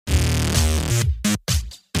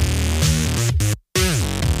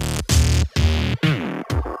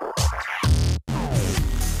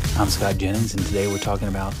Scott Jennings, and today we're talking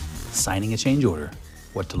about signing a change order,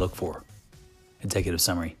 what to look for. Executive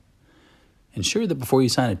summary. Ensure that before you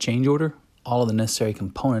sign a change order, all of the necessary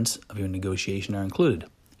components of your negotiation are included.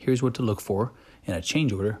 Here's what to look for in a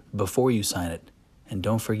change order before you sign it. And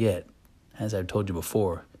don't forget, as I've told you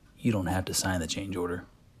before, you don't have to sign the change order.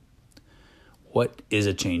 What is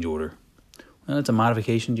a change order? Well, it's a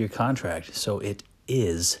modification to your contract, so it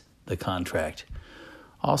is the contract.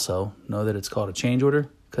 Also, know that it's called a change order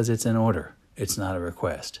because it's an order. It's not a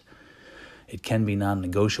request. It can be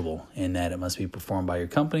non-negotiable in that it must be performed by your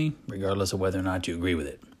company, regardless of whether or not you agree with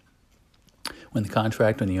it. When the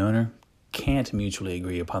contractor and the owner can't mutually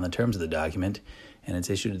agree upon the terms of the document and it's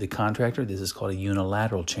issued to the contractor, this is called a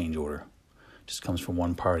unilateral change order. It just comes from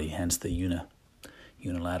one party, hence the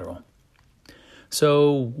unilateral.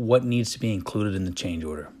 So what needs to be included in the change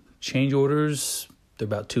order? Change orders, they're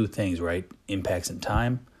about two things, right? Impacts in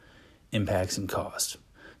time, impacts in cost.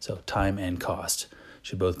 So time and cost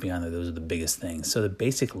should both be on there. Those are the biggest things. So the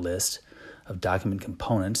basic list of document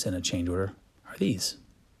components in a change order are these.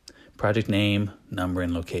 Project name, number,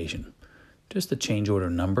 and location. Just the change order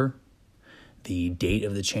number, the date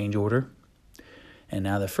of the change order, and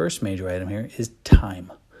now the first major item here is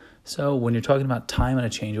time. So when you're talking about time in a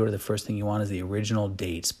change order, the first thing you want is the original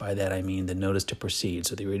dates. By that I mean the notice to proceed.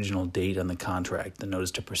 So the original date on the contract, the notice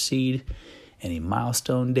to proceed, any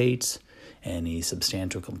milestone dates, any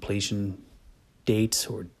substantial completion dates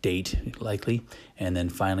or date likely, and then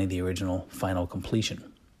finally the original final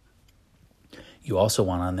completion. You also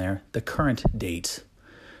want on there the current dates.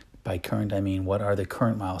 By current, I mean what are the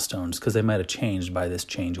current milestones, because they might have changed by this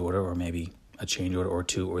change order or maybe a change order or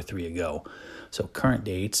two or three ago. So current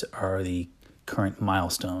dates are the current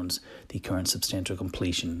milestones, the current substantial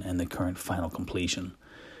completion, and the current final completion.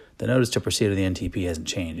 The notice to proceed of the NTP hasn't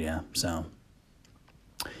changed, yeah? So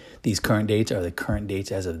these current dates are the current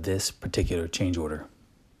dates as of this particular change order.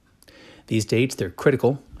 These dates, they're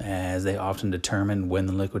critical as they often determine when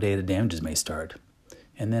the liquidated damages may start.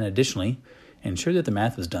 And then additionally, ensure that the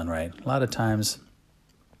math was done right. A lot of times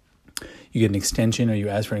you get an extension or you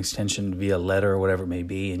ask for an extension via letter or whatever it may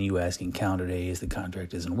be, and you ask in calendar days, the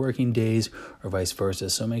contract is in working days, or vice versa.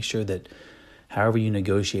 So make sure that however you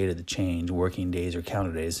negotiated the change, working days or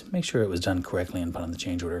calendar days, make sure it was done correctly and put on the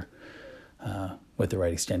change order with the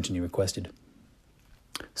right extension you requested.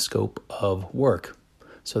 Scope of work.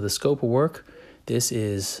 So the scope of work, this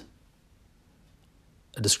is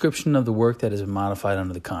a description of the work that is modified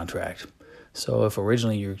under the contract. So if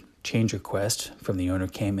originally your change request from the owner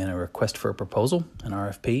came in a request for a proposal, an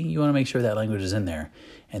RFP, you want to make sure that language is in there,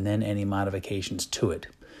 and then any modifications to it.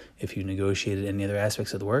 If you negotiated any other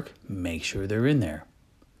aspects of the work, make sure they're in there.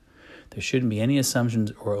 There shouldn't be any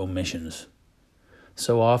assumptions or omissions.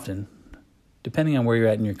 So often, depending on where you're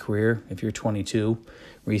at in your career, if you're 22,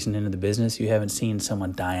 recent into the business, you haven't seen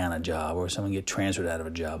someone die on a job or someone get transferred out of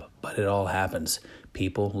a job, but it all happens.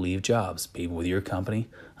 People leave jobs. People with your company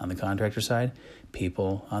on the contractor side,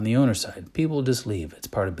 people on the owner side. People just leave. It's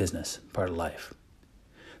part of business, part of life.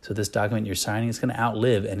 So this document you're signing is going to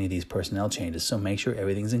outlive any of these personnel changes, so make sure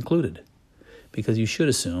everything's included. Because you should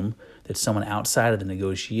assume that someone outside of the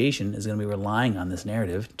negotiation is going to be relying on this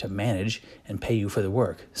narrative to manage and pay you for the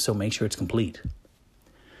work, so make sure it's complete.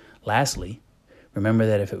 Lastly, remember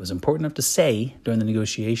that if it was important enough to say during the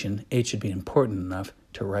negotiation, it should be important enough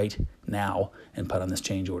to write now and put on this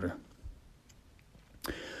change order.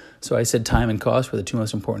 So I said time and cost were the two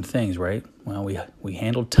most important things, right? Well, we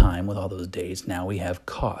handled time with all those dates. Now we have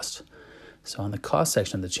cost. So on the cost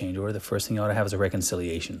section of the change order, the first thing you ought to have is a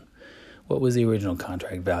reconciliation. What was the original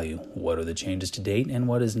contract value? What are the changes to date? And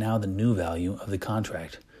what is now the new value of the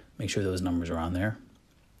contract? Make sure those numbers are on there.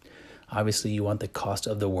 Obviously, you want the cost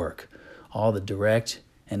of the work. All the direct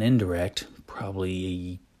and indirect,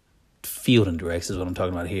 probably field indirects is what I'm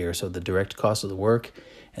talking about here. So the direct cost of the work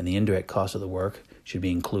and the indirect cost of the work should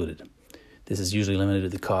be included. This is usually limited to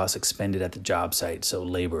the costs expended at the job site, so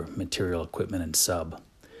labor, material, equipment, and sub.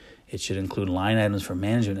 It should include line items for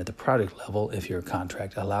management at the project level if your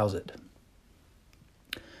contract allows it.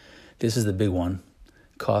 This is the big one,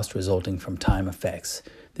 cost resulting from time effects.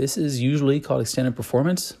 This is usually called extended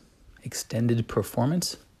performance.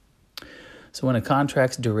 So when a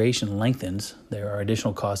contract's duration lengthens, there are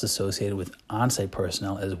additional costs associated with on-site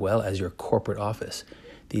personnel as well as your corporate office.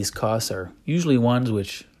 These costs are usually ones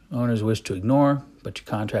which owners wish to ignore, but your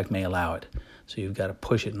contract may allow it. So you've got to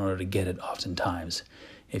push it in order to get it oftentimes.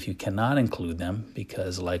 If you cannot include them,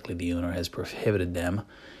 because likely the owner has prohibited them,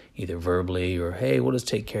 either verbally or, hey, we'll just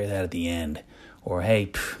take care of that at the end, or,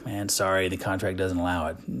 hey, man, sorry, the contract doesn't allow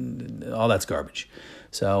it. All that's garbage.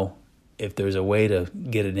 So if there's a way to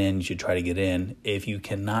get it in, you should try to get in. If you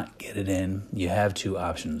cannot get it in, you have two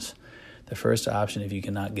options. The first option, if you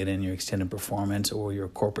cannot get in your extended performance or your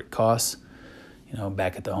corporate costs,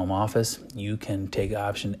 back at the home office, you can take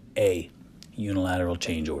option A, unilateral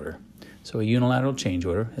change order. So a unilateral change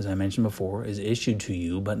order, as I mentioned before, is issued to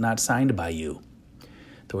you but not signed by you.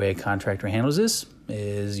 The way a contractor handles this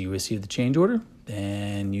is you receive the change order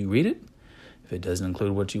and you read it. If it doesn't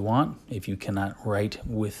include what you want, if you cannot write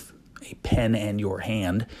with a pen and your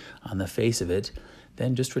hand on the face of it,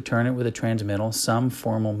 then just return it with a transmittal, some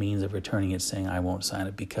formal means of returning it saying I won't sign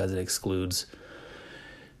it because it excludes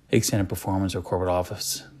extended performance or corporate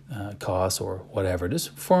office costs or whatever.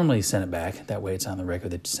 Just formally send it back. That way it's on the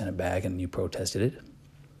record that you sent it back and you protested it.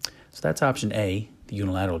 So that's option A, the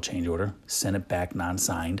unilateral change order. Send it back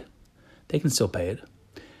non-signed. They can still pay it.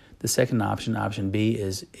 The second option, option B,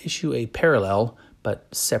 is issue a parallel but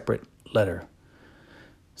separate letter.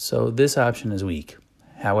 So this option is weak.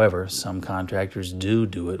 However, some contractors do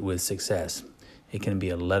it with success. It can be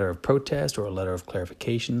a letter of protest or a letter of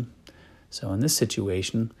clarification. So in this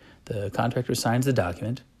situation, the contractor signs the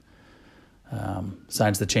document,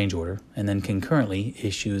 signs the change order, and then concurrently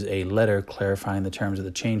issues a letter clarifying the terms of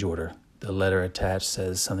the change order. The letter attached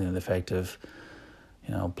says something to the effect of,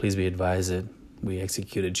 please be advised that we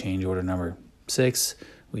executed change order number 6.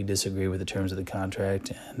 We disagree with the terms of the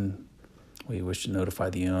contract, and we wish to notify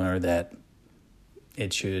the owner that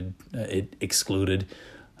it excluded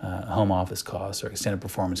home office costs or extended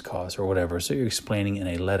performance costs or whatever. So you're explaining in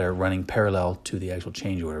a letter running parallel to the actual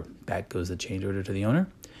change order. Back goes the change order to the owner.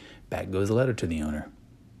 Back goes the letter to the owner.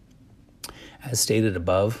 As stated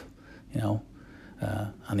above,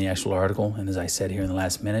 on the actual article, and as I said here in the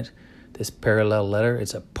last minute, this parallel letter,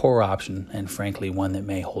 it's a poor option and frankly one that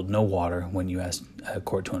may hold no water when you ask a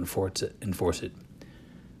court to enforce it.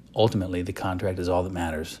 Ultimately, the contract is all that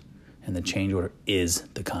matters, and the change order is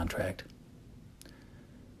the contract.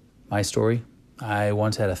 My story, I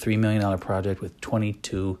once had a $3 million project with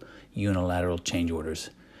 22 unilateral change orders.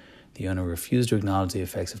 The owner refused to acknowledge the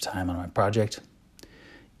effects of time on my project.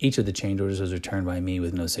 Each of the change orders was returned by me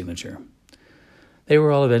with no signature. They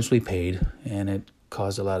were all eventually paid, and it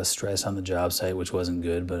caused a lot of stress on the job site, which wasn't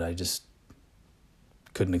good, but I just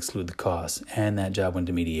couldn't exclude the costs. And that job went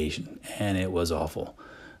to mediation, and it was awful.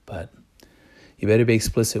 But you better be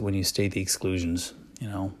explicit when you state the exclusions.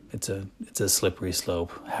 It's a slippery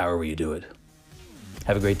slope, however you do it.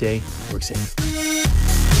 Have a great day. Work safe.